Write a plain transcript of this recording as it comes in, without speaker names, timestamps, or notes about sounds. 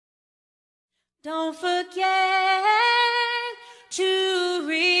Don't forget to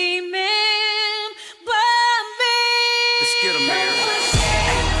remember me. Let's get 'em, man.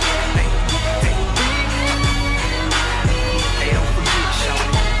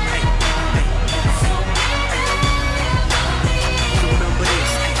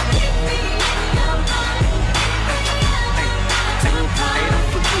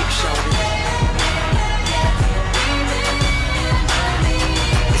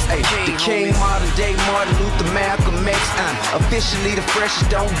 King, modern day Martin Luther, Malcolm X. I'm officially the freshest,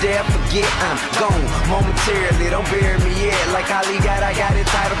 don't dare forget. I'm gone momentarily, don't bury me yet. Like Ali I got it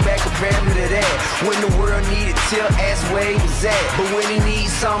titled back apparently to that. When the world needed till, ask where he was at. But when he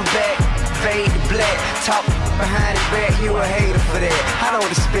needs something back, fade to black. Talk behind his back, you a hater for that. I don't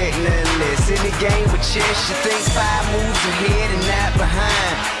expect nothing less. In the game with chess, you think 5 moves ahead and not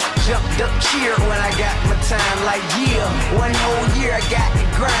behind. Jumped up, cheered when I got my time. Like, yeah, 1 whole year I got to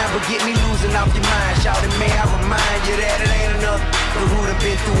grind. But get me losing off your mind. Shouting, may I remind you that it ain't enough for who done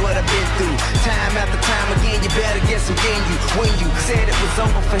been through what I've been through. Time after time again, you better get some getting you. When you said it was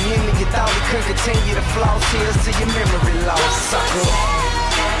over for him and you thought he couldn't continue to floss, here's to your memory loss, sucker.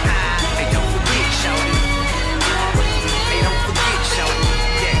 Hey, don't forget, shawty. Hey, don't forget, shawty.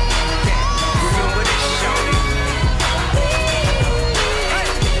 Yeah. Remember this, shawty.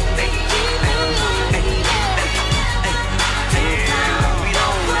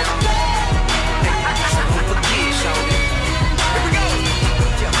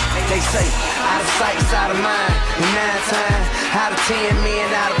 They say, out of sight, out of mind. And 9 times out of 10 men,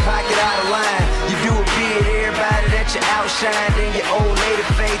 out of pocket, out of line. You do a bid, everybody that you outshine. Then your old lady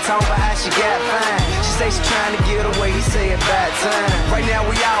fade, talking about how she got fine. She say she trying to get away, he say about time. Right now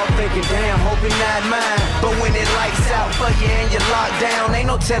we all thinking, damn, hope it not mine. But when it lights out for you and you're locked down, ain't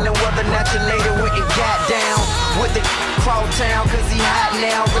no telling whether or not your lady went and got down with the cross town, cause he hot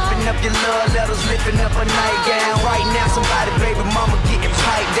now. Ripping up your love letters, lifting up a nightgown. Right now somebody baby mama getting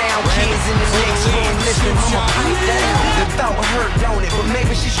piped down. Kids in the next room listening, I'ma pipe down. The thought hurt, don't it? But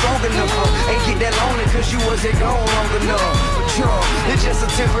maybe she's strong enough for ain't get that lonely cause you wasn't gone long enough. But you're it's just a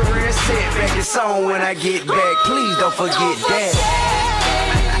temporary setback. It's on when I get back. Please don't forget that.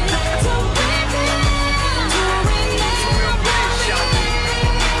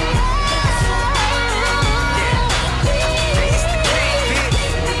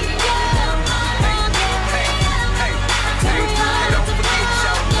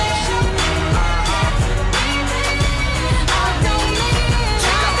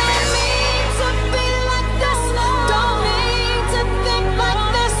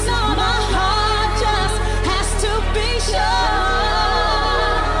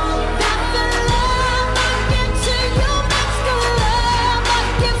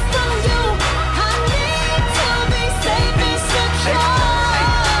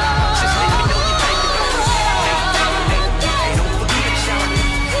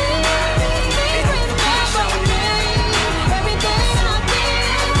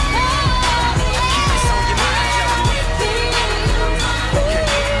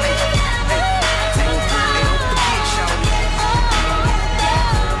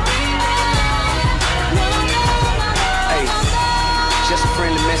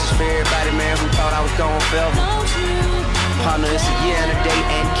 For everybody, man, who thought I was gone forever. Partner, it's a year and a day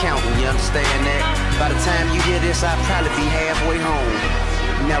and counting, you understand that? By the time you hear this, I'll probably be halfway home.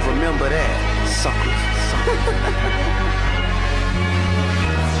 Now remember that, suckers.